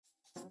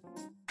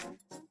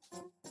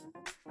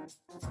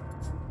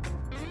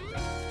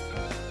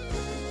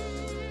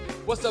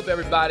What's up,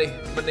 everybody?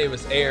 My name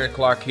is Aaron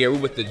Clark here. We're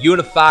with the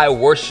Unified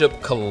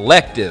Worship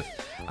Collective.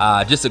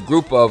 Just a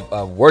group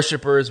of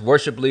worshipers,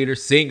 worship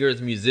leaders,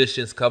 singers,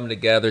 musicians coming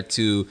together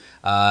to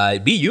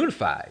be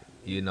unified,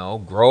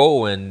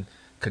 grow and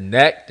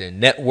connect and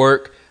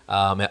network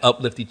and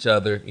uplift each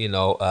other,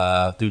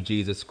 through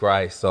Jesus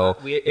Christ. So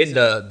we're in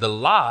the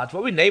lodge. What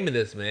are we naming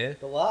this, man?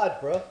 The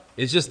lodge, bro.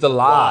 It's just the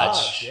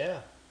lodge. Yeah.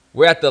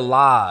 We're at the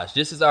lodge.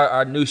 This is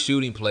our new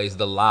shooting place,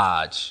 the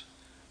lodge.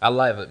 I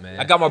love it, man.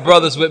 I got my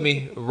brothers with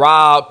me,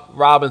 Rob,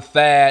 and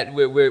Thad.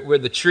 We're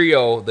the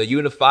trio, the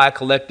Unified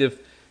Collective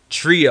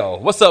Trio.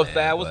 What's up,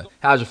 Thad?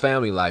 How's your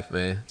family life,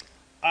 man?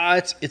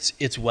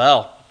 It's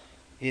well.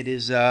 It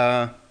is.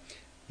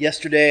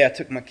 Yesterday, I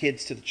took my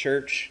kids to the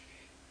church,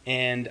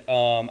 and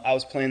I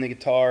was playing the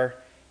guitar,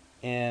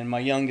 and my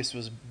youngest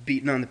was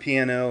beating on the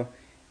piano,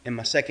 and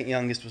my second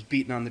youngest was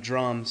beating on the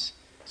drums.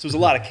 So it was a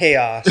lot of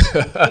chaos,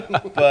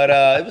 but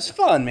it was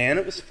fun, man.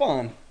 It was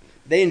fun.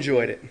 They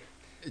enjoyed it.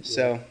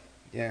 So,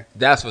 yeah.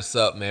 That's what's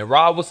up, man.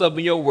 Rob, what's up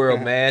in your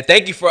world, man?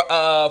 Thank you for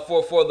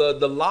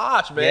the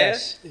lodge, man.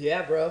 Yes.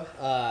 Yeah, bro.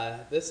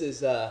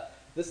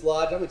 This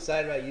lodge, I'm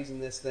excited about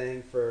using this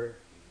thing for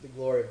the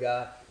glory of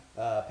God.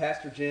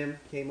 Pastor Jim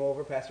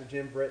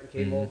Britton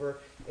came over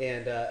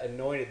and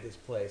anointed this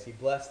place. He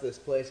blessed this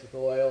place with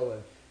oil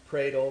and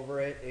prayed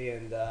over it.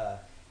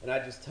 And I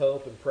just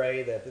hope and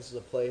pray that this is a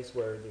place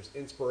where there's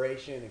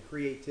inspiration and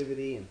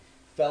creativity and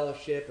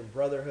fellowship and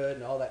brotherhood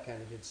and all that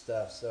kind of good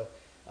stuff. So,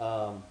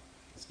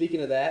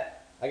 speaking of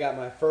that, I got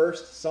my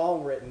first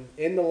song written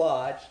in the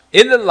lodge.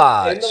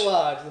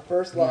 The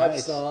first lodge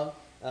song.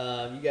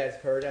 You guys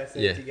have heard. I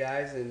sing it to you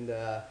guys, and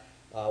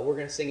we're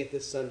going to sing it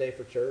this Sunday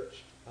for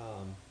church.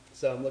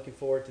 So I'm looking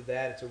forward to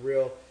that. It's a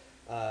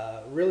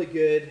really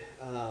good,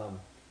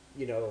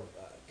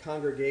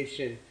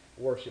 congregation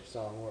worship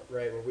song,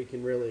 right, where we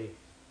can really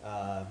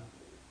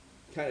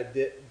kind of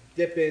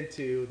dip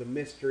into the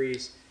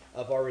mysteries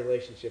of our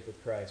relationship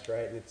with Christ,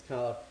 right? And it's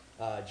called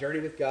Journey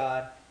with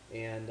God.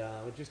 And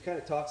it just kind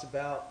of talks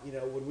about,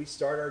 when we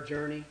start our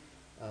journey,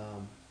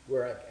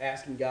 we're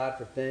asking God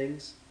for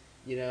things,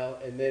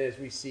 and then as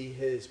we see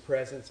His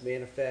presence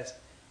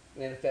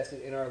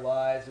manifested in our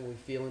lives and we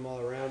feel Him all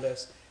around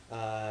us,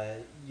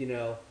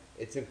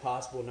 it's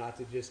impossible not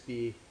to just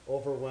be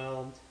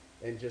overwhelmed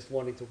and just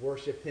wanting to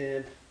worship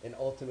Him and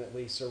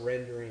ultimately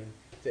surrendering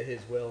to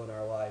His will in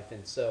our life.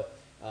 And so,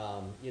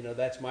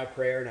 that's my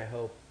prayer, and I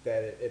hope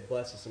that it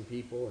blesses some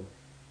people. And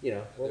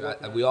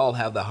we all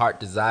have the heart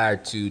desire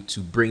to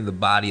bring the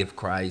body of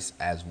Christ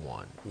as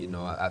one.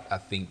 I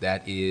think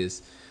that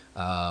is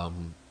a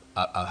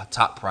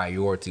top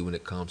priority when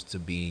it comes to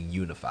being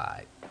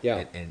unified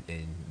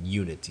and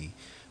unity.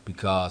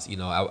 Because,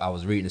 I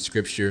was reading the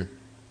scripture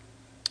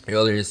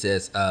earlier, and it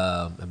says,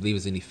 I believe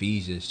it's in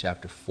Ephesians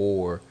chapter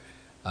 4,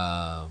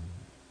 I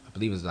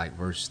believe it's like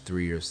verse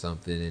 3 or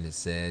something, and it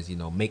says,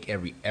 make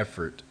every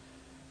effort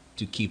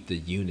to keep the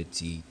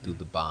unity through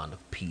the bond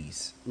of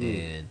peace.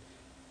 And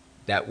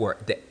that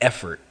word, the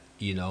effort,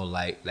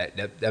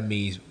 that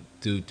means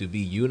to be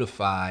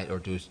unified or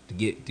to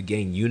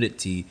gain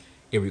unity,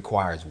 it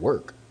requires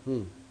work.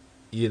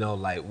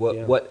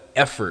 What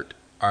effort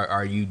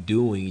are you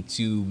doing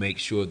to make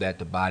sure that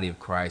the body of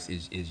Christ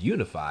is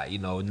unified?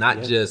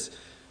 Not just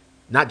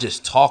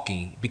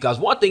talking. Because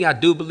one thing I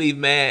do believe,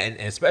 man,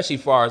 and especially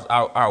as far as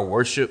our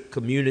worship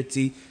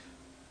community,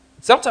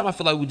 sometimes I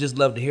feel like we just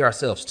love to hear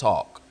ourselves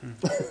talk.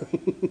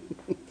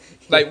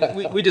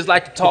 Like we just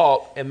like to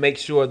talk and make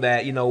sure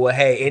that,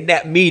 hey, in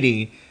that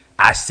meeting,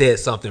 I said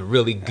something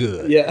really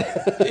good.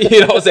 Yeah. You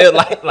know what I'm saying?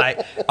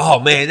 Like, oh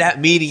man, that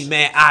meeting,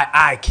 man,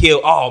 I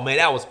killed. Oh man,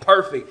 that was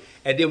perfect.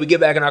 And then we get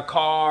back in our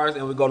cars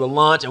and we go to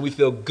lunch and we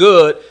feel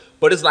good.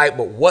 But it's like,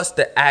 but what's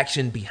the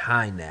action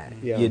behind that?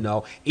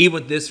 Yeah.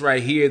 Even this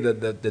right here,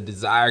 the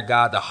desire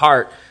God, the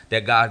heart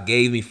that God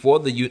gave me for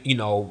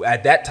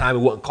at that time, it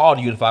wasn't called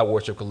the Unified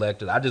Worship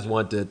Collective. I just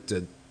wanted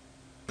to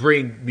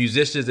bring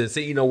musicians and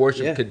sing,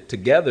 worship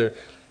together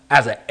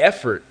as an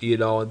effort,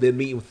 and then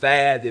meeting with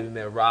Thad, then we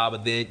met Rob,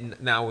 and then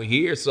now we're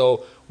here.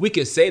 So we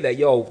can say that,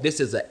 this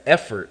is an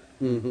effort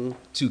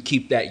to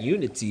keep that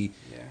unity.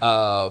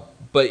 Yeah.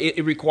 But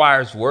it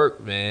requires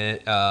work, man.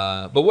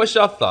 But what's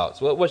your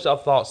thoughts? What's your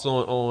thoughts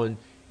on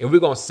if we're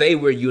going to say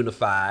we're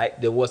unified,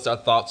 then what's our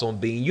thoughts on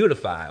being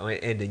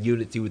unified and the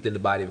unity within the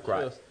body of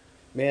Christ?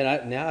 Man,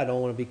 I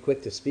don't want to be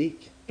quick to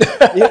speak.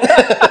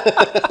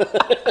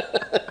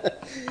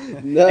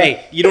 No.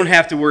 Hey, you don't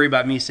have to worry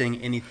about me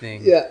saying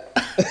anything. Yeah.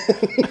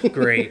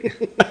 Great.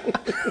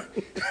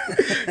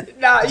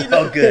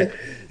 Oh, good.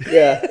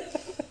 Yeah.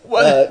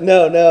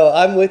 No,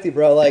 I'm with you,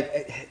 bro.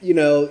 Like,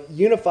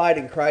 unified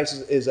in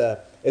Christ is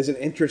an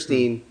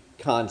interesting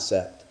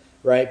concept,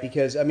 right?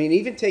 Because,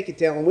 even take it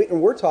down,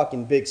 and we're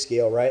talking big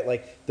scale, right?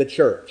 Like the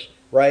church,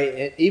 right?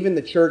 And even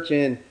the church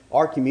in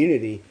our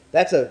community,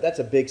 that's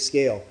a big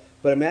scale.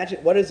 But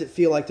imagine, what does it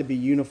feel like to be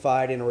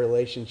unified in a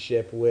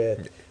relationship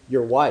with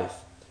your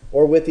wife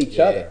or with each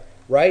other,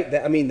 right?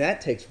 That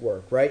takes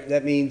work, right?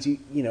 That means,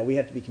 we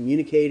have to be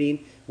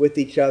communicating with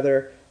each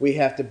other. We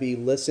have to be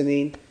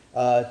listening.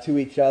 to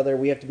each other.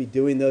 We have to be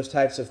doing those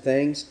types of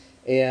things.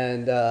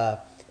 And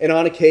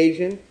on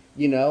occasion,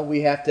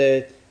 we have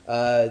to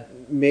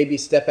maybe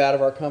step out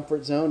of our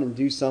comfort zone and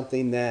do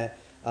something that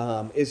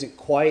isn't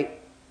quite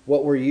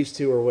what we're used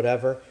to or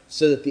whatever,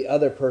 so that the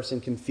other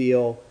person can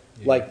feel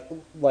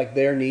like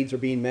their needs are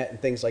being met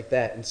and things like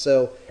that. And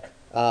so,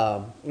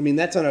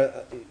 that's on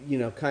a,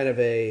 kind of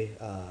a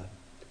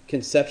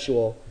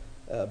conceptual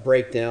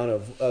breakdown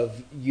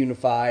of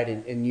unified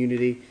and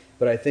unity.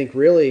 But I think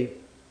really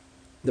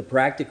the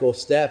practical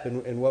step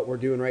in what we're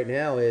doing right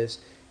now is,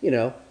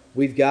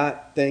 we've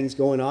got things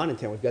going on in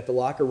town. We've got the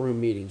locker room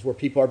meetings where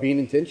people are being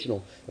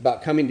intentional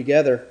about coming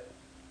together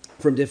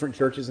from different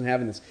churches and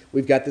having this.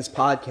 We've got this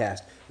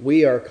podcast.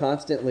 We are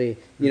constantly,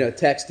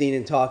 texting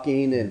and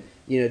talking and,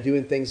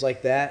 doing things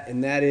like that.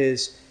 And that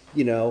is,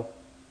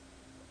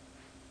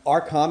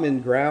 our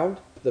common ground,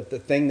 the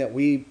thing that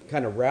we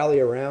kind of rally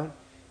around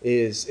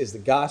is the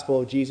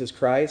gospel of Jesus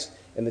Christ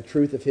and the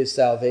truth of his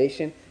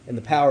salvation and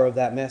the power of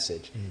that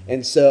message. Mm-hmm.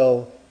 And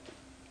so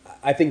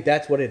I think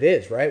that's what it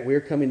is, right?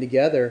 We're coming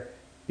together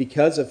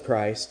because of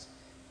Christ,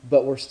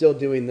 but we're still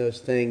doing those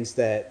things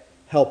that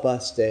help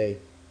us stay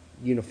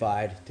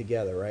unified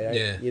together, right?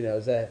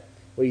 Yeah.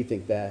 What do you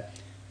think, that?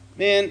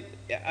 Man,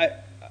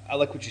 I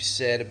like what you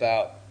said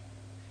about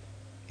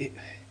it.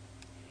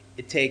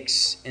 It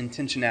takes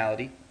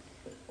intentionality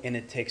and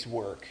it takes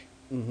work.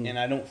 Mm-hmm. And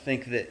I don't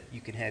think that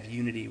you can have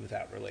unity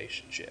without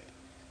relationship.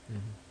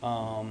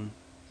 Mm-hmm.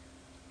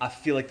 I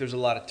feel like there's a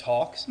lot of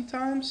talk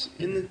sometimes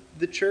in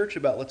the church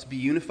about let's be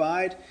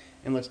unified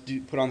and let's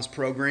put on this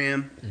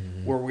program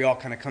where we all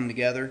kind of come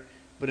together.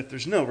 But if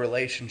there's no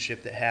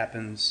relationship that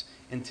happens,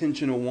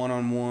 intentional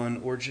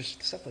one-on-one or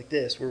just stuff like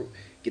this, where we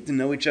get to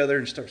know each other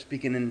and start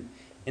speaking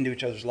into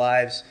each other's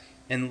lives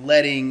and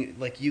letting,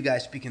 like, you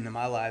guys speak into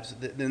my lives,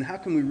 then how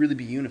can we really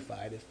be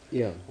unified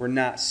if we're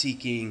not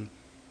seeking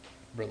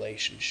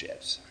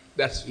relationships?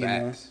 That's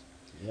facts.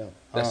 Yeah.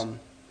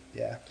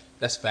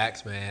 That's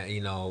facts, man.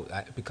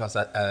 Because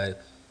I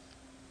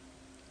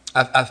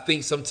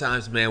think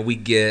sometimes, man, we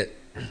get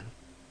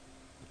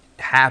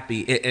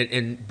happy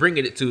and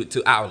bringing it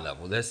to our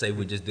level. Let's say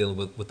we're just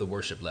dealing with the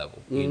worship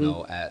level.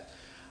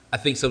 I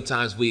think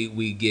sometimes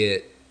we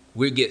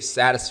get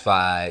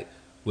satisfied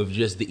with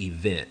just the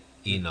event.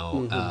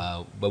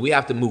 But we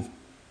have to move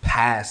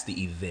past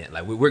the event.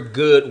 Like we're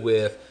good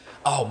with,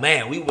 oh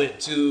man, we went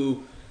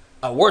to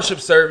a worship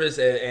service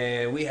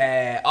and we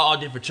had all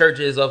different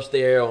churches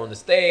upstairs on the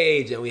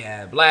stage, and we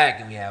had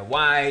black and we had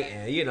white,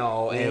 and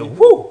and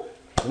whoo,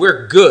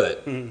 we're good.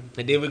 And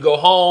then we go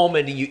home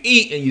and then you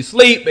eat and you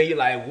sleep and you're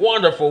like,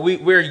 wonderful,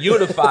 we're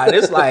unified.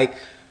 It's like,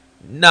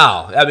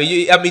 no, I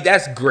mean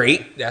that's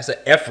great, that's an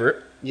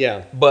effort.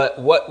 Yeah. But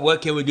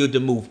what can we do to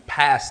move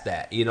past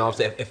that? You know what I'm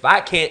saying? If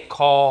I can't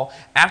call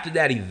after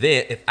that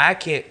event, if I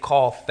can't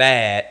call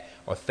Thad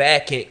or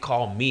Thad can't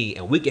call me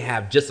and we can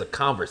have just a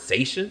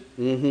conversation,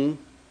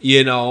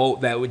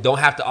 that we don't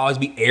have to always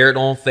be aired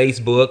on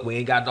Facebook. We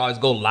ain't got to always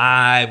go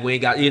live. We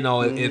ain't got,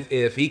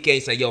 if he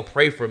can't say, yo,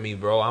 pray for me,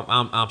 bro,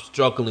 I'm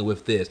struggling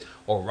with this.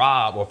 Or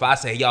Rob, or if I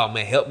say, y'all,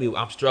 man, help me,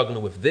 I'm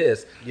struggling with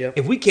this. Yep.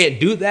 If we can't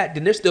do that,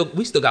 then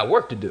we still got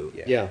work to do.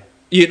 Yeah.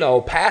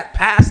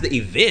 Past the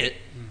event,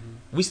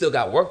 we still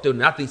got work to do.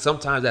 And I think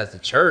sometimes as the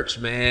church,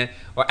 man,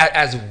 or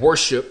as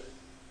worship,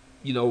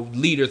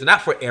 leaders,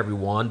 not for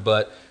everyone,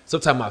 but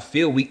sometimes I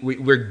feel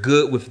we're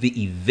good with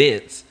the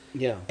events.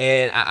 Yeah.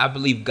 And I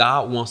believe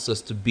God wants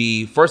us to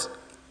be first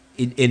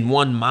in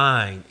one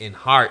mind and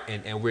heart,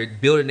 and we're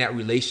building that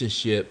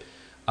relationship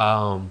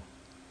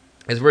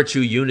as where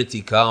true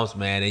unity comes,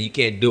 man. And you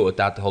can't do it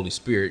without the Holy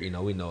Spirit.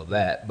 We know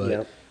that.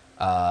 But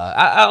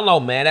I don't know,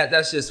 man.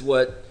 That's just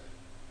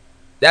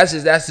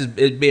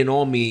it's been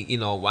on me,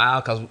 a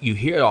while, because you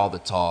hear all the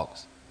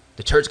talks.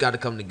 The church got to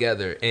come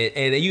together,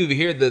 and you even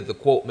hear the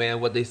quote,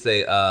 man. What they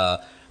say,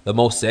 the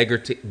most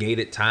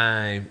segregated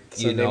time,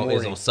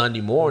 is on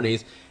Sunday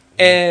mornings,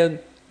 and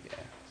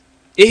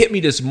it hit me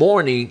this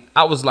morning.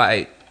 I was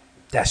like,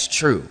 that's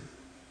true.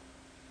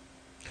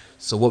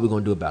 So what we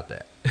gonna do about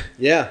that?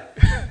 Yeah,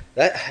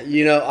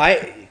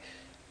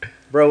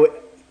 bro.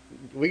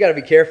 We got to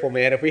be careful,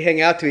 man. If we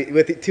hang out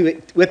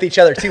with each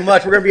other too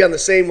much, we're going to be on the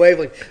same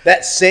wavelength.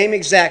 That same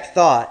exact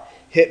thought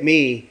hit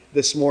me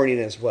this morning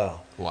as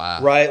well.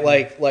 Wow. Right?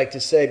 Like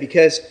to say,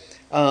 because,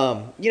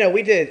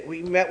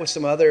 we met with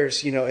some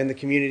others, in the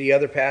community,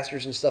 other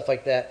pastors and stuff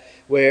like that,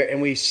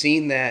 and we've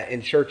seen that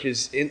in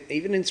churches,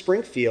 even in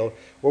Springfield,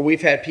 where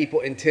we've had people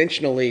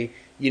intentionally,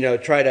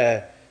 try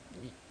to,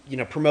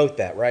 promote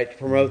that, right? To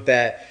promote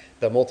that,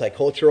 the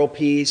multicultural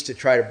piece, to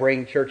try to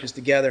bring churches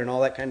together and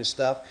all that kind of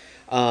stuff.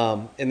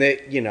 And they,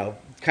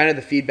 kind of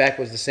the feedback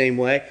was the same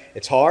way.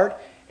 It's hard,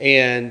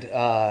 and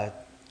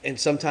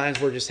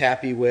sometimes we're just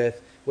happy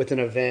with an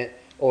event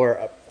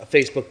or a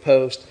Facebook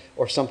post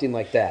or something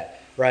like that,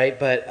 right?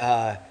 But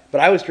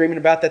I was dreaming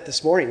about that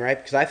this morning, right?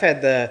 Because I've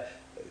had the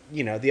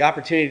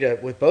opportunity to,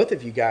 with both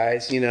of you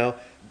guys,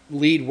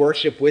 lead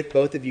worship with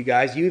both of you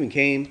guys. You even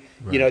came,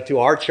 to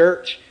our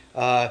church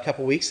a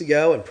couple weeks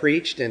ago and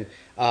preached and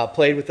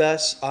played with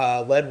us,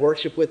 led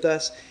worship with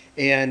us.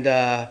 And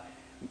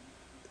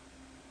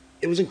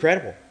it was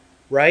incredible,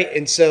 right?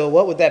 And so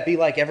what would that be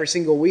like every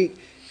single week?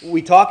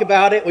 We talk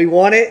about it, we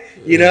want it,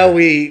 you know,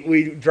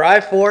 we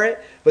drive for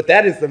it, but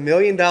that is the $1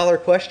 million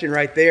question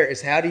right there,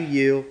 is how do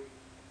you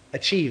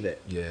achieve it?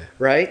 Yeah.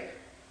 Right?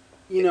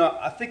 You know,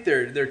 I think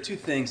there are two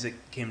things that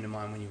came to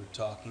mind when you were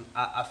talking.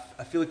 I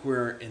feel like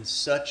we're in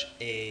such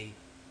a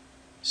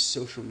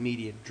social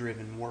media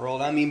driven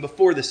world. I mean,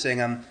 before this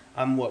thing,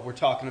 I'm what we're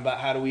talking about.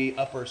 How do we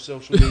up our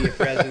social media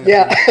presence?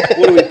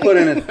 What do we put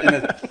in a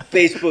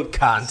Facebook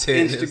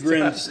content,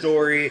 Instagram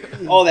story,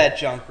 all that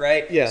junk,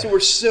 right? Yeah. So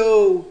we're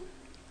so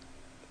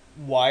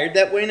wired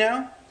that way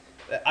now.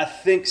 I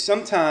think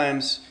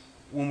sometimes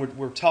when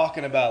we're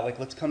talking about like,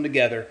 let's come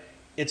together,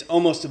 it's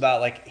almost about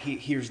like,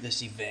 here's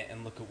this event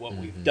and look at what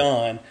we've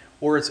done,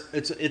 or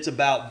it's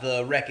about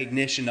the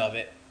recognition of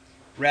it,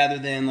 rather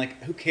than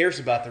like, who cares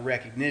about the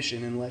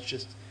recognition, and let's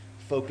just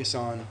focus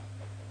on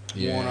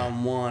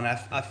one-on-one.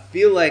 I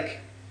feel like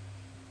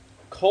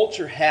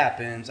culture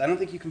happens. I don't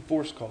think you can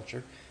force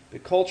culture,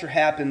 but culture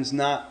happens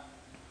not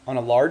on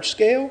a large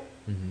scale.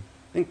 I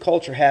think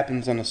culture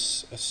happens on a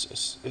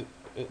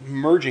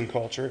emerging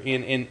culture,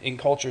 in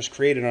cultures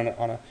created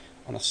on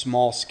a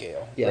small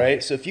scale,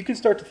 right? So if you can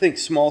start to think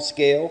small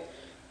scale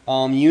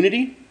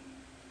unity,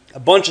 a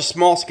bunch of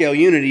small scale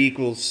unity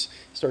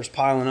starts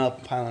piling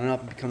up,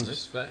 and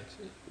becomes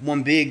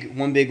one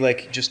big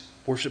like just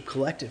worship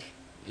collective,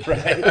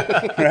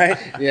 right? Right?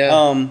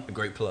 Yeah. A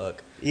great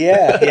plug.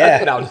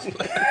 Yeah. No, just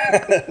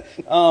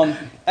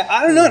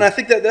I don't know, and I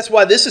think that's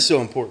why this is so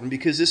important,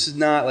 because this is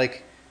not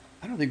like,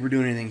 I don't think we're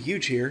doing anything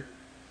huge here,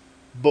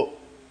 but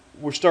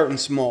we're starting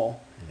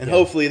small, and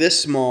hopefully this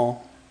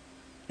small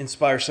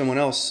inspires someone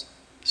else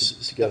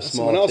to go small.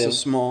 Someone else is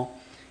small,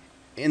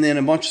 and then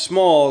a bunch of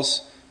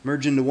smalls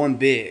merge into one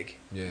big.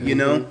 You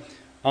know,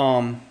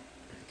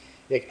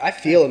 I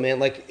feel it, man.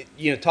 Like,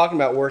 you know, talking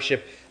about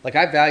worship, like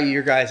I value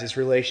your guys'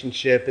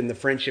 relationship and the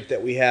friendship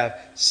that we have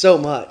so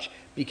much.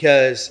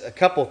 Because a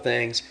couple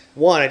things.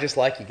 One, I just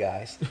like you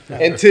guys.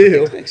 And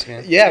two, thanks,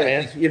 man. Yeah,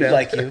 man. You know,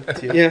 like you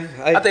too. Yeah,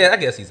 I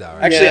guess he's all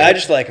right. Actually, I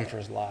just like him for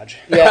his lodge.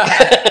 Yeah.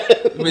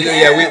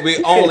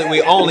 we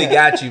only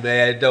got you,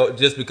 man. Don't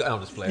just because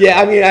I'm just playing.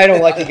 Yeah, I mean, I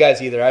don't like you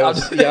guys either.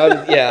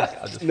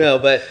 No,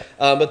 but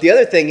the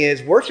other thing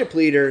is worship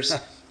leaders,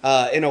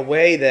 in a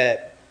way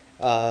that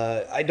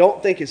I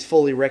don't think is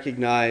fully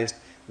recognized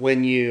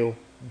when you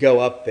go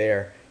up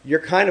there. You're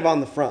kind of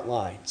on the front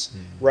lines,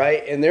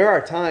 right? And there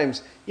are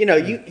times, you know,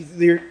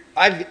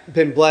 I've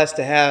been blessed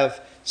to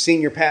have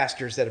senior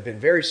pastors that have been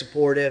very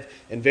supportive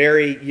and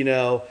very, you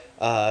know,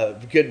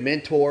 good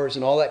mentors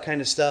and all that kind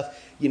of stuff,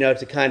 you know,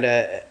 to kind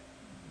of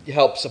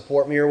help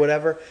support me or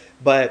whatever.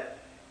 But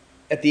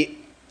at the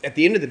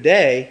end of the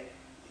day,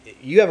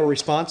 you have a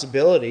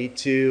responsibility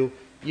to,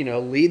 you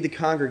know, lead the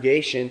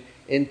congregation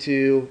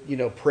into, you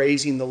know,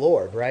 praising the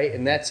Lord, right?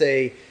 And that's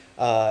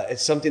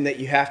it's something that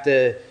you have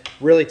to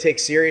really take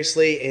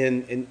seriously.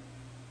 And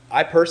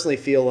I personally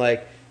feel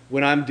like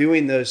when I'm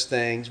doing those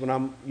things, when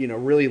I'm, you know,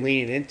 really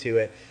leaning into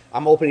it,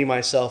 I'm opening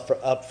myself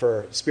up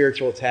for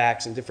spiritual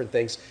attacks and different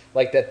things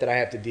like that I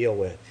have to deal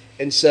with.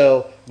 And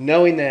so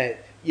knowing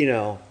that, you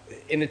know,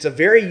 and it's a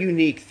very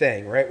unique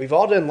thing, right? We've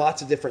all done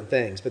lots of different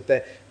things, but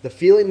the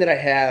feeling that I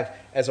have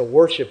as a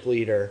worship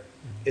leader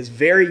is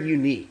very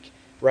unique,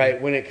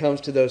 right? When it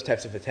comes to those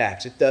types of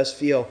attacks, it does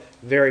feel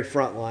very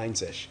front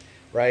lines-ish,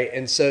 right?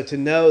 And so to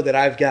know that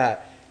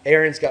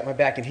Aaron's got my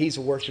back and he's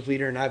a worship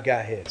leader and I've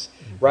got his,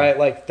 right?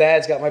 Like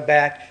Thad's got my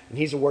back and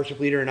he's a worship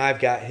leader and I've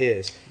got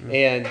his.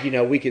 And, you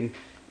know, we can,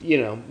 you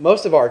know,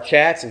 most of our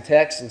chats and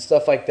texts and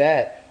stuff like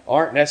that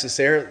aren't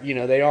necessarily, you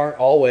know, they aren't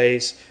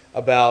always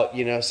about,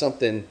 you know,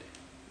 something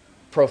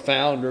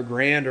profound or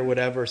grand or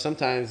whatever.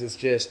 Sometimes it's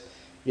just,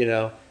 you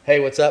know, hey,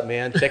 what's up,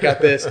 man? Check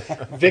out this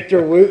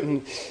Victor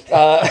Wooten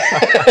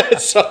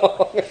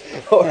song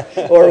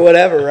or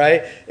whatever,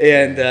 right?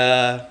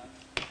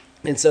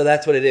 And so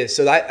that's what it is.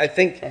 So I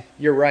think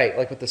you're right.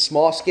 Like with the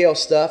small scale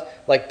stuff,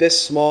 like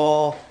this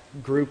small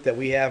group that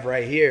we have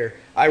right here,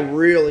 I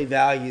really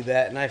value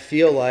that. And I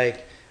feel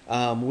like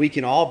we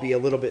can all be a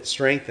little bit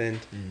strengthened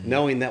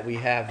knowing that we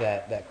have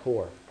that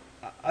core.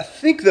 I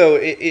think, though,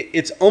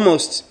 it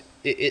almost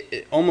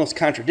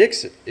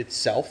contradicts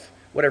itself,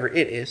 whatever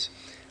it is.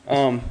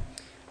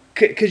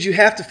 Because you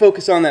have to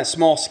focus on that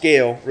small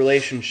scale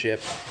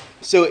relationship.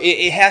 So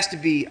it has to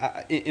be,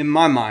 in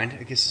my mind,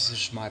 I guess this is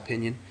just my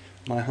opinion,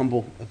 my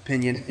humble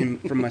opinion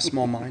from my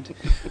small mind.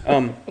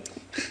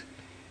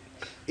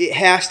 It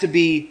has to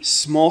be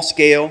small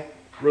scale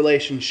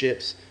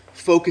relationships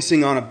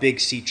focusing on a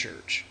big C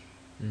church.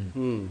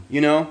 You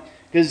know?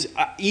 Because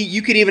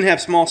you could even have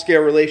small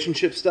scale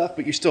relationship stuff,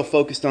 but you're still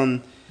focused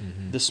on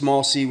the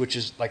small C, which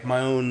is like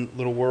my own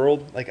little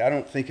world. Like, I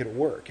don't think it'll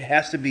work. It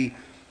has to be,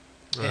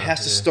 it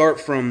has to start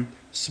from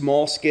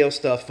small scale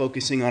stuff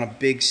focusing on a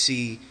big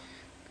C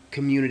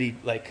community.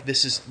 Like,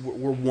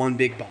 we're one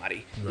big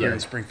body here in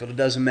Springfield. It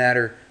doesn't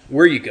matter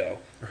where you go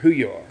or who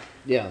you are.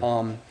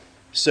 Yeah.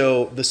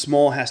 So the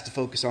small has to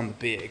focus on the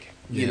big,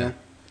 you know?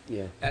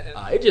 Yeah.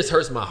 It just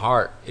hurts my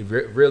heart. It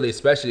really,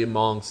 especially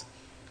amongst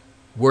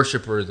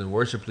worshipers and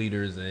worship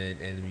leaders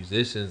and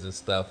musicians and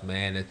stuff,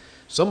 man. And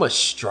so much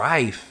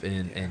strife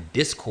and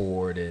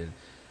discord and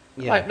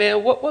like, man,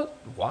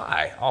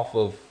 why? Off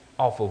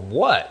of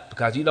what?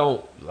 Because you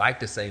don't like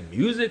the same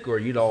music, or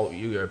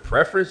your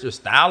preference, your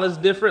style is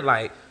different.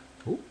 Like,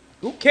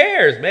 who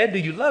cares, man? Do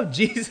you love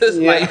Jesus?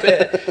 Yeah. Like,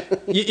 man,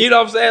 you know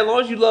what I'm saying? As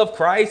long as you love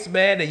Christ,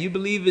 man, and you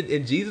believe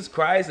in Jesus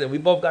Christ, and we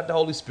both got the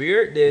Holy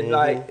Spirit, then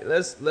like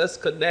let's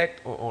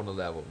connect on the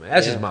level, man.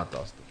 That's just my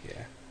thoughts.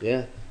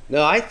 Yeah.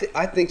 No, I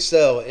think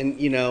so. And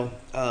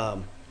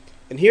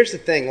and here's the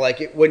thing,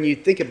 like when you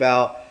think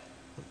about,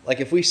 like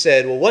if we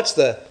said, well, what's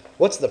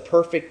the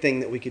perfect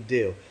thing that we could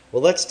do?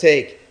 Well, let's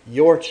take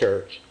your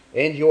church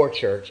and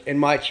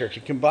my church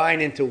and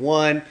combine into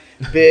one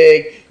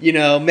big,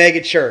 mega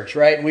church,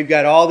 right? And we've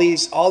got all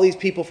these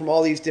people from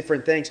all these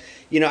different things.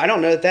 I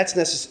don't know that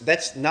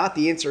that's not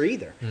the answer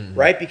either,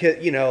 right?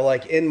 Because,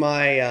 like in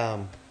my,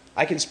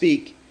 I can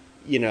speak,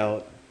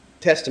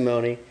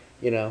 testimony,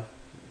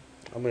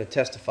 I'm going to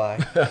testify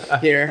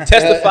here.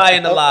 Testify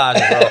in the lodge,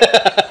 bro.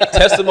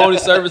 Testimony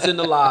service in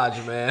the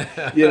lodge, man.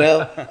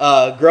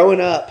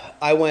 Growing up,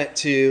 I went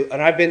to, and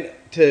I've been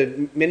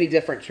to many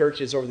different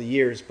churches over the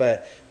years,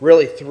 but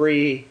really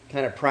 3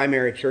 kind of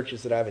primary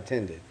churches that I've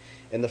attended.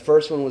 And the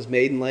first one was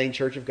Maiden Lane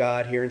Church of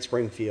God here in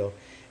Springfield.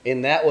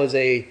 And that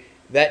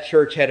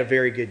church had a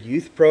very good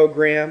youth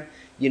program.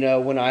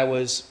 When I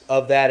was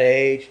of that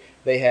age,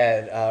 they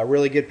had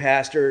really good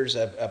pastors,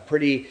 a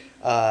pretty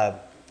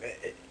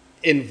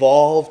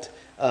involved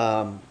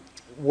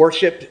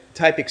worship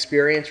type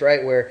experience,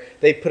 right, where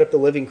they put up the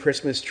living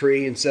Christmas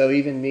tree. And so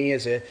even me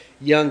as a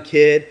young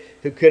kid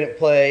who couldn't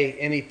play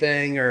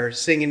anything or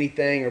sing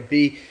anything or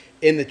be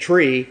in the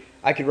tree,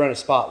 I could run a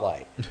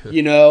spotlight,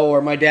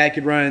 or my dad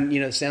could run,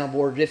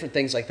 soundboard, different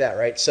things like that,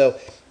 right? So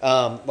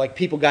like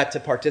people got to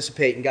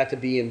participate and got to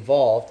be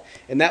involved,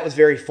 and that was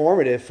very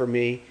formative for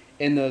me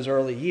in those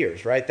early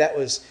years, right? That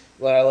was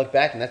when I look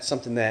back, and that's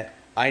something that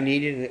I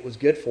needed, and it was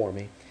good for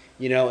me,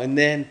 and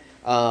then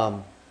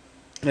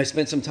I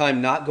spent some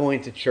time not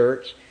going to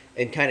church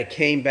and kind of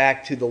came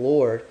back to the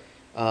Lord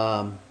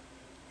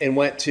and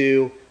went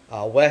to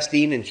West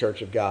Enon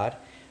Church of God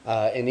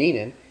in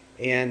Enon.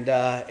 And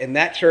in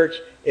that church,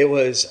 it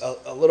was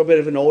a little bit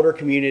of an older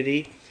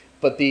community,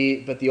 but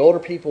the older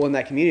people in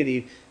that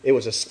community, it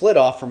was a split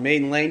off from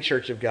Maiden Lane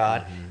Church of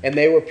God, and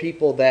they were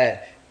people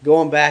that,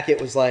 going back, it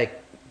was like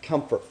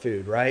comfort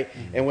food, right?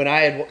 And when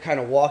I had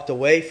kind of walked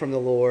away from the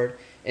Lord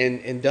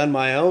and done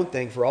my own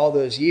thing for all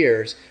those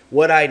years,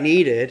 what I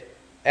needed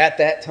at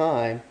that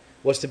time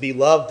was to be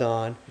loved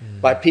on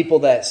by people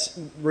that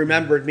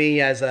remembered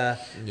me as a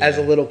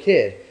little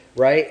kid,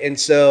 right? And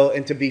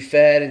to be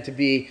fed and to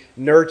be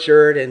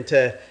nurtured and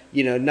to,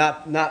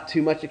 not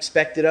too much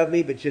expected of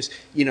me, but just,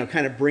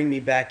 kind of bring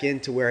me back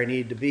into where I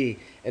needed to be.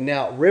 And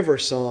now at River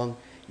Song,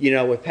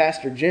 with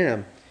Pastor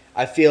Jim,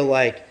 I feel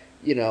like,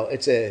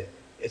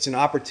 it's an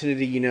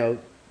opportunity,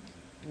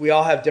 we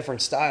all have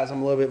different styles.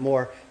 I'm a little bit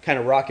more kind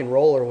of rock and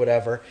roll or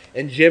whatever.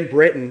 And Jim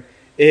Britton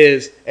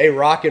is a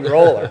rock and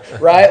roller,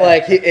 right?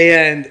 Like,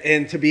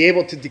 and to be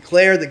able to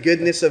declare the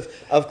goodness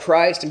of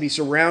Christ and be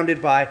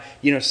surrounded by,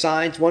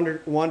 signs,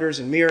 wonders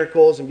and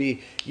miracles, and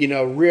be,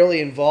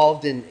 really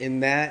involved in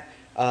that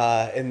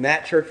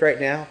church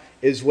right now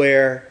is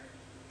where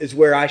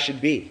I should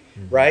be,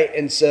 right?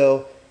 And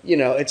so,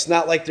 it's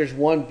not like there's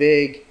one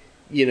big,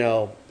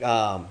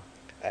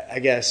 I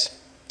guess,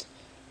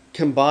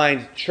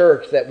 combined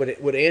church that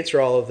would answer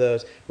all of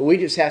those, but we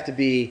just have to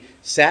be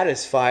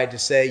satisfied to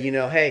say,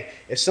 hey,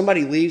 if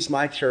somebody leaves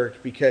my church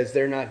because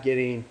they're not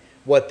getting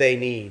what they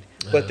need,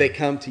 but they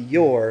come to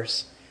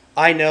yours,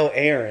 I know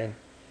Aaron,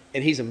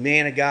 and he's a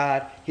man of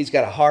God, he's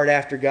got a heart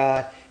after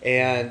God,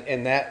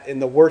 and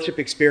the worship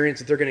experience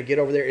that they're going to get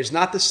over there is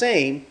not the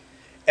same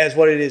as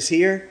what it is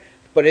here,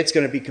 but it's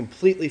going to be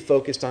completely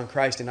focused on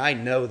Christ, and I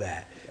know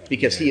that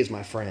because he is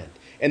my friend.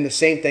 And the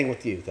same thing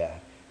with you, Thad.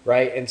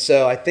 Right, and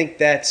so I think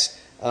that's,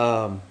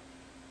 I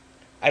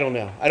don't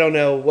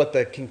know what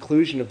the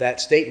conclusion of that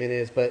statement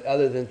is, but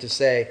other than to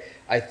say,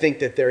 I think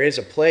that there is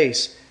a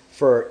place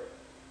for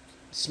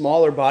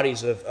smaller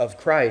bodies of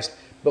Christ,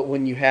 but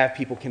when you have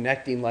people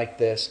connecting like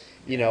this,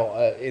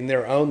 in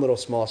their own little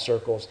small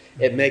circles,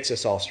 it makes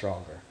us all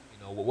stronger.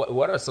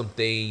 What are some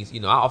things,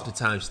 I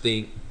oftentimes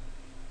think,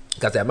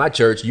 because at my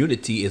church,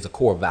 unity is a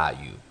core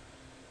value.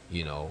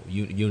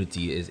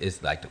 Unity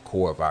is like the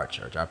core of our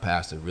church. Our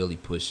pastor really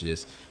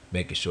pushes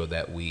making sure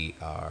that we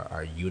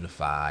are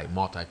unified,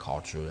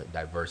 multicultural,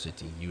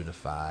 diversity,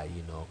 unified,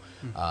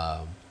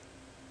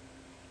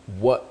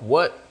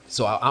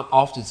 so I'm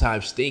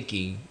oftentimes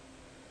thinking,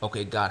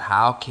 okay, God,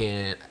 how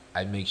can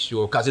I make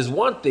sure, because it's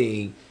one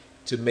thing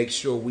to make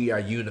sure we are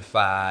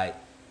unified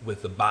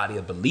with the body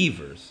of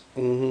believers.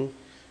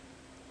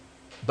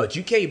 But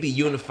you can't be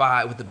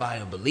unified with the body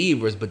of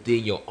believers, but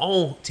then your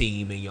own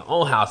team and your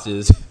own house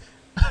is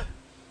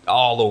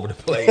all over the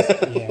place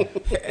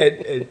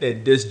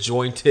and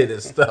disjointed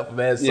and stuff,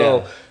 man.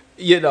 So,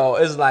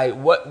 it's like,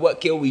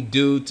 what can we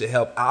do to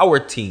help our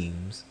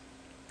teams,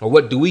 or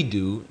what do we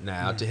do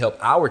now to help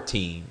our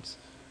teams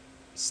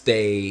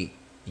stay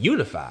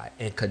unified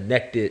and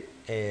connected,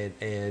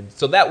 and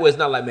so that way it's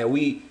not like, man,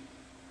 we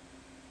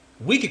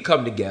could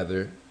come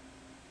together,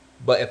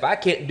 but if I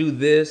can't do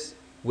this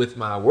with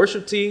my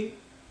worship team,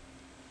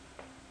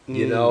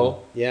 you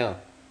know,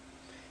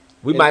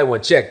 we might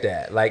want to check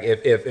that. Like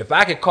if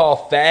I could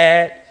call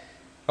Thad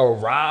or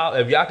Rob,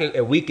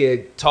 if we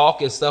could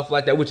talk and stuff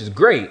like that, which is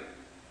great.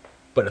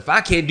 But if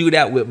I can't do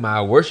that with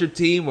my worship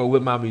team or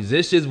with my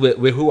musicians, with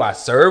who I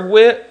serve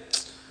with,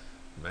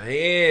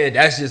 man,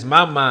 that's just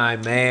my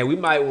mind, man. We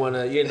might want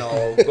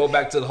to, go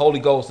back to the Holy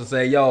Ghost and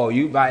say, yo,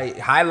 you might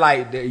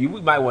highlight that. We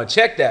might want to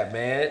check that,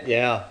 man.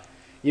 Yeah.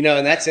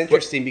 And that's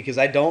interesting because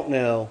I don't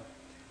know.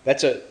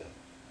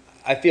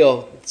 I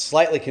feel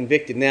slightly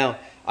convicted now.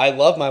 I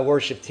love my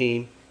worship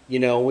team.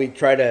 We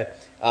try to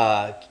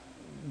I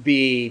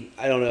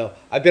don't know.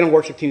 I've been on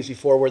worship teams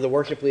before where the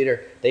worship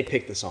leader, they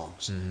pick the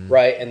songs,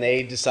 right? And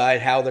they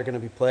decide how they're going to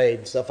be played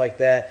and stuff like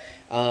that.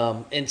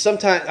 And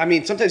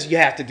sometimes you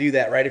have to do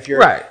that, right? If you're,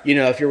 right.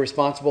 If you're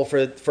responsible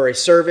for a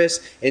service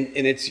and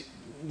it's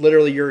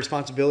literally your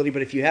responsibility.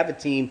 But if you have a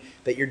team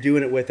that you're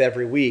doing it with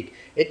every week,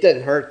 it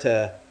doesn't hurt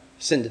to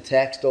send a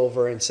text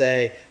over and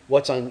say,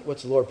 what's the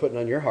Lord putting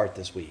on your heart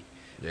this week?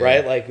 Yeah.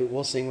 Right? Like,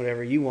 we'll sing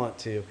whatever you want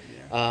to.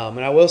 Yeah.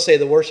 And I will say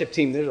the worship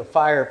team, there's a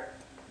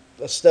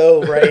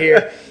stove right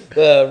here.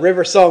 The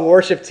River Song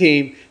worship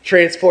team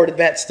transported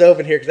that stove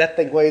in here because that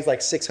thing weighs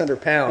like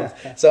 600 pounds.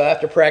 So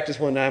after practice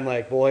one night, I'm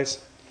like, boys,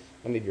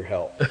 I need your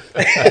help.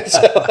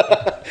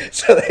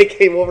 So they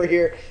came over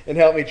here and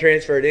helped me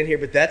transfer it in here.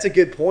 But that's a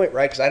good point,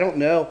 right? Because I don't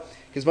know.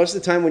 Because most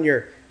of the time when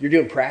you're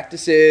doing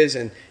practices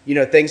and,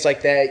 things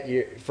like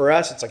that, for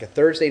us, it's like a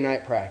Thursday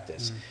night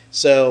practice.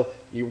 So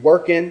you're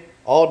working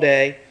all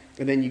day,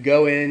 and then you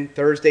go in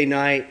Thursday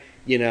night,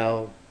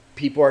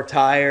 people are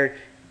tired,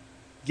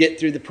 get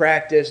through the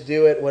practice,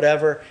 do it,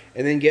 whatever,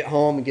 and then get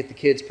home and get the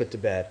kids put to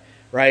bed,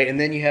 right? And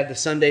then you have the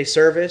Sunday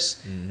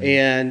service,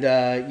 and,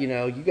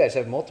 you guys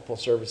have multiple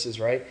services,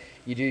 right?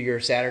 You do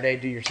your Saturday,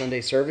 do your Sunday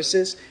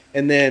services,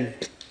 and then,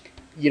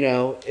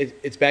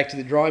 it's back to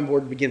the drawing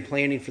board to begin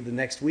planning for the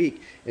next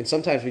week. And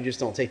sometimes we just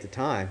don't take the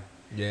time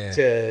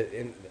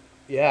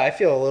I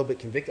feel a little bit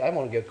convicted. I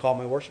want to go call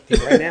my worship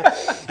team right now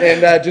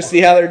and just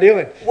see how they're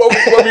doing. What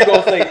were you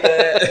going to say,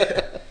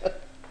 Dad?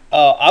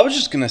 I was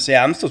just going to say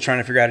I'm still trying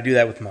to figure out how to do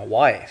that with my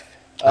wife.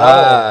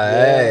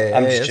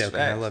 I'm just joking.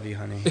 I love you,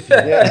 honey.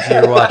 If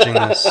you're watching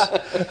this.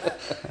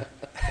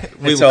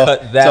 We will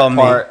cut that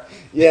part.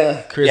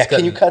 Yeah. Chris,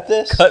 can you cut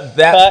this? Cut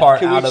that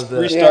part out of the...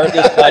 restart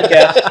this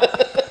podcast?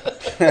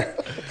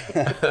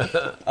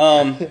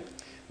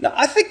 No,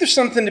 I think there's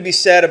something to be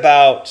said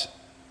about...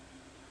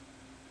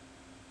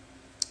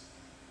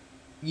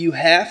 You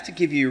have to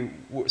give you...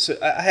 So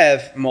I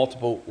have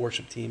multiple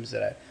worship teams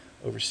that I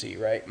oversee,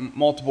 right?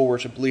 Multiple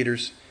worship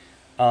leaders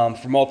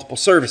for multiple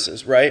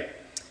services, right?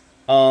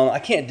 I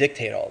can't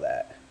dictate all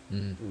that.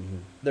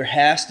 There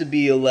has to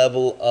be a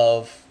level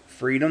of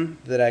freedom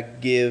that I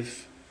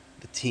give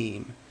the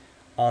team.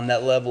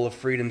 That level of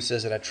freedom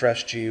says that I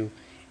trust you,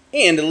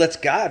 and it lets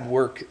God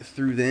work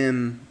through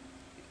them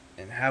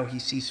and how he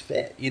sees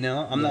fit.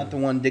 I'm not the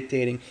one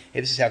dictating,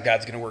 hey, this is how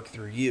God's going to work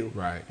through you.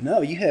 Right.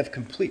 No, you have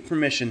complete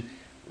permission.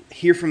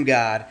 Hear from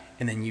God,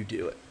 and then you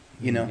do it.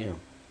 Yeah.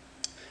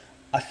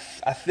 I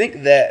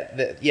think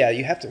that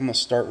you have to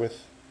almost start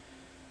with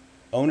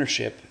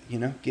ownership.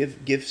 Give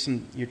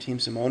your team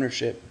some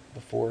ownership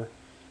before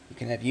you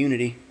can have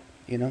unity.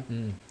 Yeah.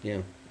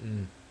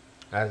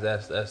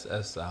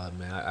 That's solid,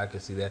 man. I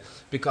can see that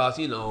because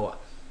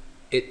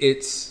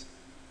it's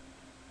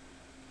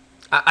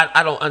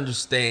I don't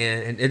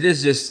understand, and it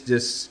is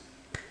just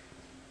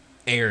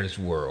Aaron's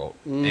world,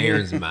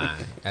 Aaron's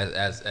mind,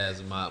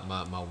 as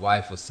my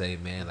wife would say,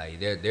 man. Like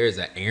there's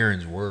an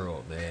Aaron's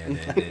world, man.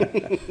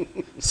 And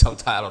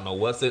sometimes I don't know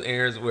what's in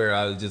Aaron's world.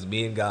 I was just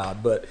me and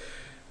God, but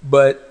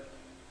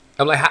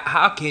I'm like,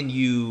 how can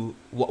you?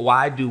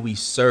 Why do we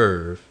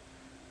serve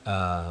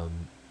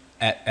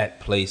at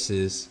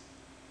places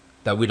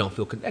that we don't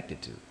feel connected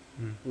to?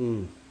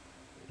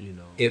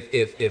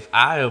 If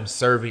I am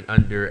serving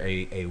under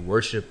a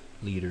worship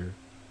leader.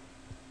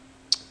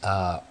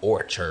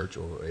 Or a church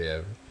or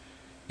whatever,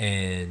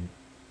 and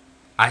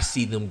I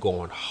see them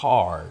going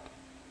hard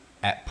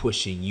at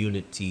pushing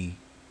unity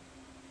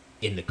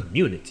in the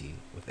community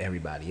with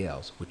everybody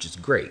else, which is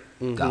great.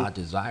 God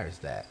desires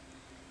that,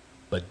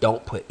 but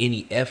don't put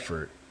any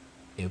effort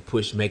in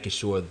making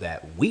sure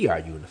that we are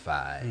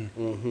unified.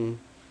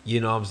 You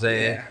know what I'm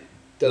saying? Yeah.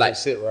 Doesn't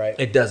sit right.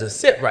 It doesn't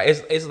sit right.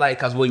 It's like,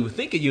 because when we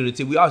think of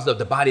unity, we always love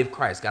the body of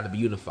Christ got to be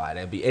unified.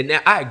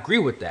 And I agree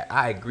with that.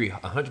 I agree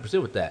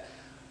 100% with that.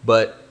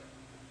 But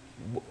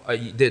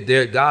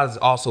God's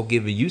also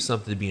giving you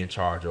something to be in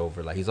charge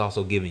over. Like, he's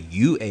also giving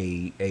you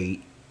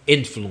a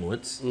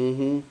influence.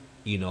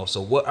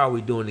 So what are we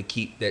doing to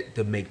keep that,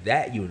 to make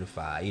that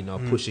unified?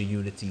 Pushing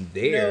unity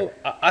there.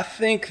 I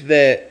think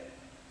that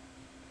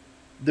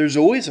there's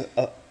always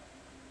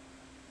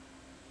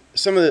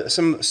some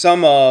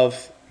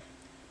of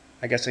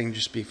I guess I can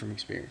just speak from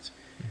experience.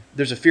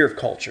 There's a fear of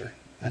culture.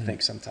 I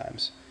think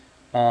sometimes.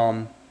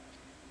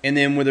 And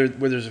then where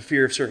there's a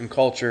fear of certain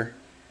culture,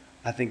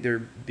 I think there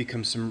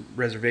becomes some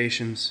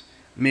reservations,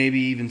 maybe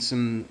even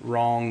some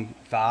wrong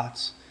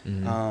thoughts.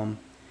 Mm-hmm.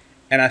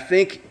 And I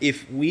think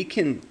if we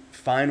can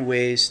find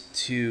ways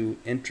to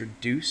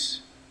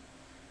introduce,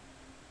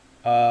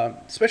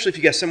 especially if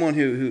you got someone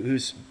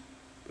who's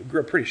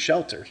grew up pretty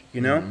sheltered,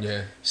 you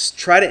know,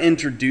 try to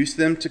introduce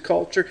them to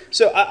culture.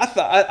 So I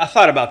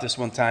thought about this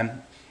one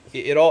time.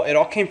 It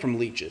all came from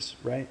leeches,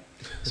 right?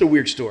 It's a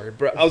weird story,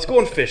 bro. I was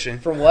going fishing.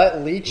 From what?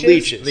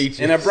 Leeches?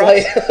 Leeches. And I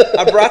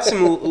brought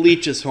some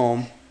leeches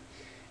home,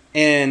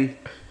 and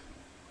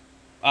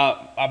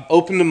I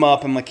opened them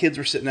up, and my kids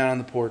were sitting out on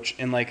the porch,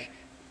 and like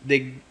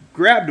they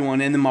grabbed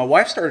one, and then my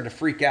wife started to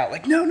freak out,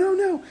 like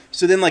no.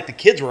 So then like the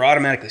kids were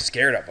automatically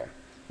scared of them,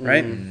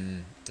 right?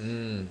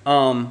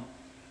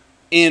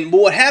 And but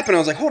what happened? I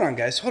was like, hold on,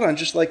 guys,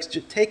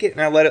 just take it,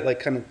 and I let it like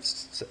kind of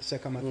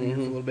suck on my finger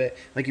for a little bit.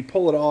 Like you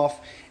pull it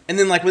off. And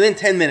then, like, within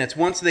 10 minutes,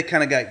 once they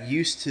kind of got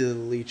used to the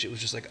leech, it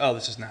was just like, oh,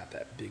 this is not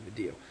that big of a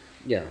deal.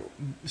 Yeah.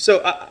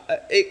 So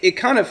it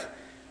kind of,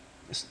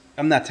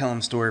 I'm not telling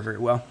the story very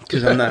well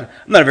because I'm not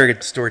a very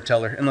good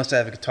storyteller unless I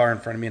have a guitar in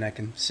front of me and I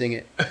can sing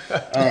it.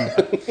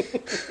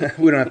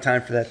 We don't have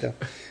time for that though.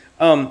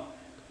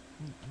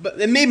 But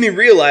it made me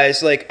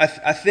realize, like,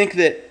 I think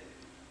that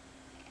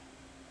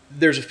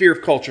there's a fear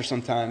of culture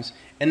sometimes,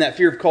 and that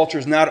fear of culture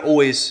is not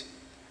always.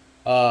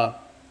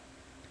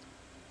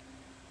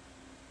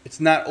 It's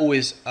not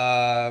always, what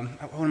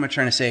am I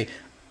trying to say?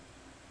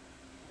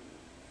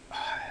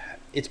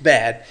 It's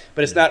bad,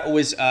 but it's not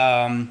always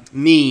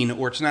mean,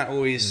 or it's not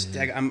always,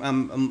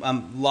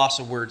 I'm lost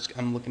of words.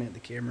 I'm looking at the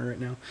camera right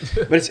now.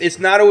 But it's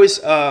not always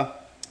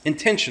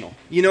intentional.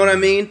 You know what I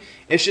mean?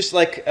 It's just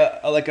like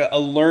a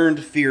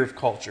learned fear of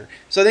culture.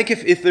 So I think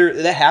if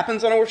that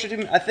happens on a worship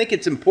team, I think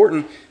it's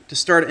important to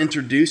start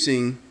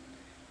introducing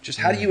just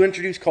how do you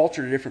introduce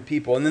culture to different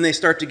people? And then they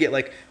start to get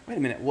like, wait a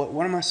minute,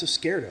 what am I so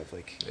scared of?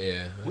 Like,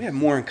 we have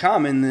more in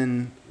common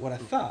than what I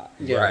thought.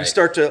 Yeah. Right. You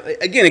start to,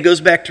 again, it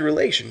goes back to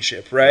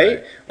relationship,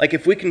 right? Like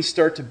if we can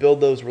start to build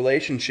those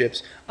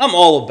relationships, I'm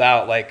all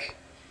about like,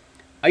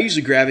 I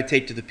usually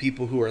gravitate to the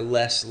people who are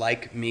less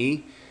like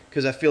me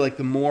because I feel like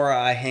the more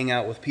I hang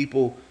out with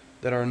people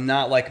that are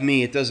not like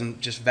me, it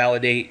doesn't just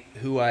validate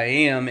who I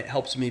am. It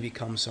helps me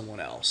become someone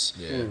else.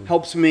 Yeah.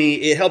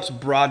 It helps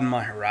broaden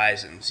my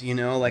horizons, you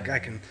know, like I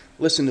can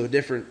listen to a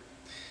different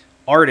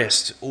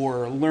artist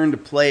or learn to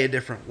play a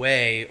different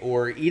way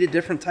or eat a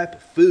different type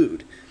of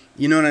food.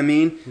 You know what I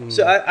mean? Mm.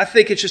 So I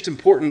think it's just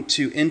important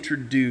to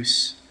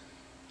introduce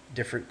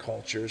different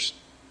cultures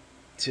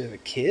to the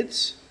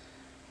kids,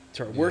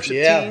 to our worship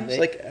teams.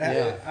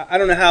 I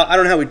don't know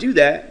how we do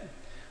that.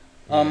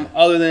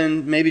 Other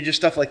than maybe just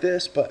stuff like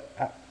this, but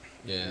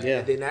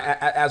And then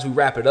as we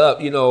wrap it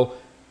up, you know,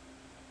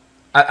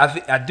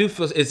 I do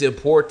feel it's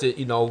important.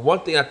 You know, one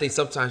thing I think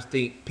sometimes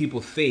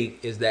people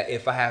think is that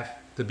if I have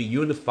to be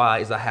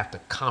unified, is I have to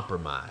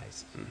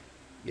compromise.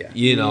 Yeah,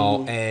 you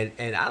know, and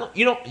I don't.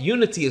 You know,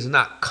 unity is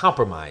not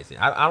compromising.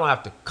 I don't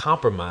have to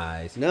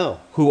compromise.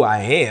 Who I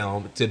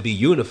am to be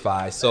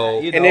unified. So,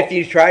 you know, and if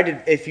you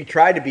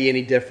tried to be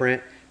any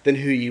different than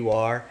who you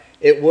are,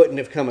 it wouldn't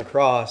have come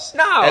across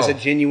as a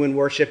genuine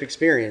worship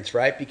experience,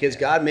 right? Because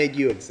God made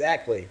you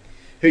exactly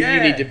who you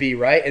need to be,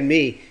 right? And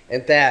me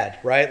and Thad,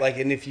 right? Like,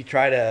 and if you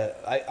try to,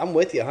 I'm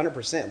with you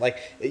 100%. Like,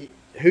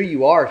 who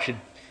you are should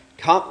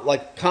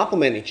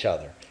complement each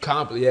other.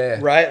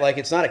 Right? Like,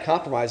 it's not a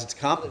compromise, it's a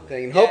compliment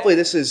thing. And hopefully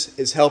this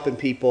is helping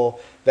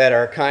people that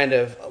are kind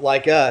of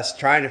like us,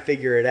 trying to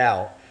figure it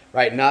out,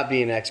 right? Not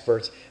being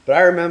experts. But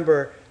I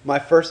remember my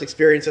first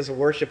experience as a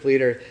worship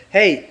leader.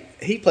 Hey,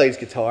 he plays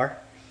guitar.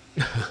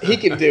 He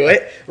can do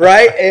it,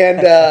 right?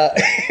 And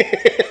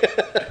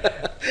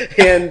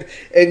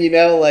you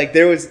know, like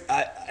there was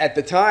at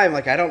the time,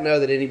 like I don't know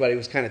that anybody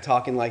was kind of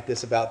talking like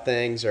this about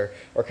things or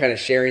kind of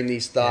sharing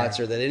these thoughts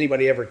or that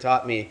anybody ever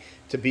taught me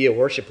to be a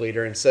worship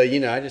leader. And so, you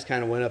know, I just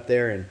kind of went up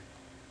there and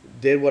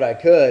did what I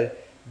could.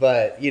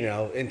 But, you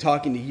know, in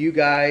talking to you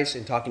guys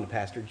and talking to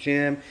Pastor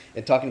Jim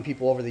and talking to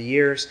people over the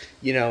years,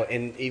 you know,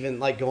 and even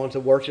like going to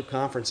worship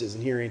conferences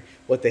and hearing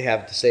what they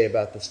have to say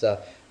about the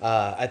stuff,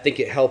 I think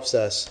it helps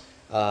us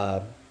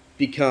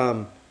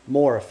become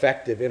more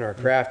effective in our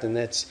craft. And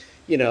that's,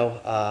 you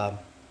know,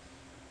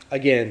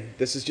 again,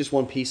 this is just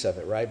one piece of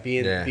it, right?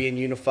 Being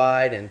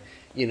unified and,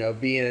 you know,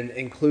 being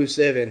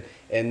inclusive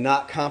and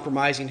not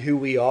compromising who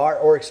we are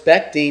or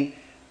expecting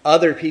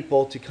other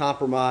people to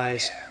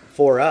compromise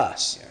for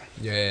us.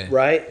 Yeah.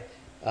 Right?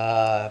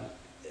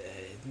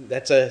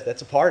 That's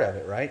a part of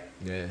it, right?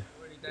 Yeah.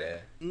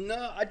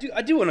 No, I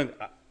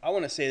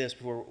want to say this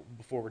before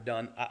we're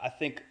done. I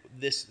think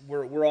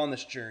we're on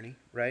this journey,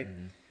 right?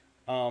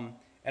 Mm-hmm.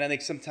 And I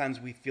think sometimes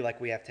we feel like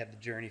we have to have the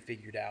journey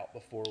figured out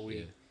before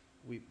we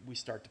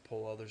start to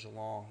pull others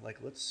along. Like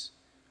let's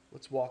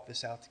walk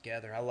this out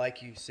together. I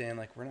like you saying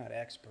like we're not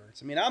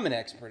experts. I mean, I'm an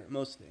expert at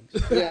most things.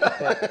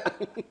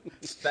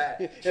 It's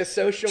bad.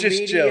 Social just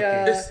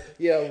media,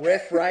 joking.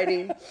 Riff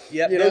writing.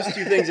 Yeah, those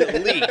two things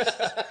at least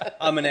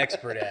I'm an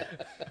expert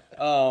at.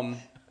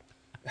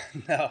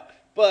 No,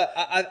 But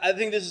I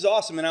think this is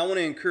awesome, and I want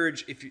to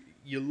encourage, if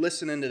you're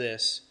listening to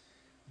this,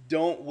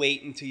 don't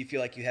wait until you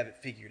feel like you have it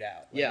figured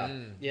out.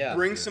 Yeah.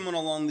 Bring someone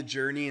along the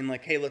journey and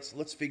hey,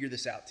 let's figure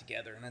this out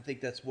together. And I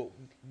think that's what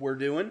we're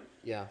doing.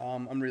 Yeah.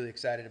 I'm really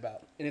excited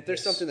about. And if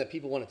there's something that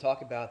people want to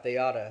talk about, they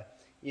ought to,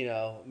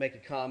 make a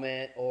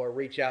comment or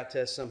reach out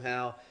to us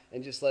somehow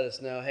and just let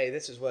us know, hey,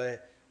 this is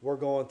what we're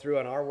going through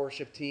on our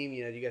worship team. Do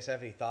you guys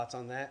have any thoughts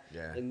on that?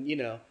 Yeah.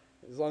 And,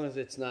 as long as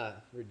it's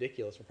not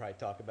ridiculous, we'll probably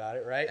talk about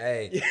it, right?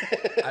 Hey,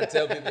 I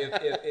tell people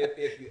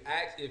if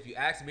you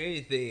ask me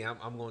anything,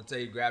 I'm going to tell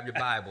you grab your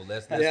Bible.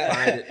 Let's find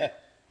it.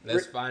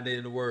 Let's find it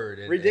in the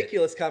Word.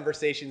 Ridiculous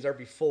conversations are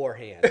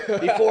beforehand,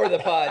 before the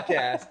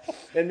podcast,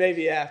 and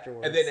maybe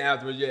afterwards. And then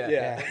afterwards,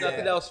 yeah.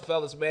 Nothing else,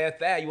 fellas, man.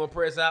 Thad, you want to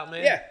pray us out,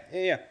 man?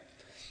 Yeah.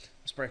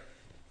 Let's pray.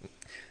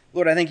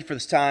 Lord, I thank you for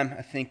this time.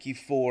 I thank you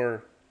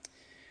for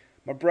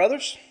my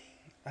brothers.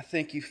 I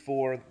thank you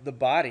for the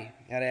body.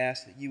 God, I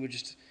ask that you would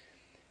just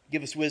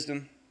give us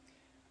wisdom.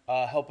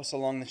 Help us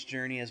along this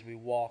journey as we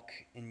walk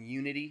in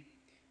unity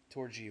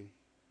towards you.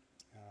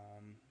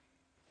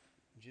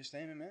 In Jesus'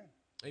 name, amen.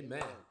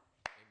 Amen.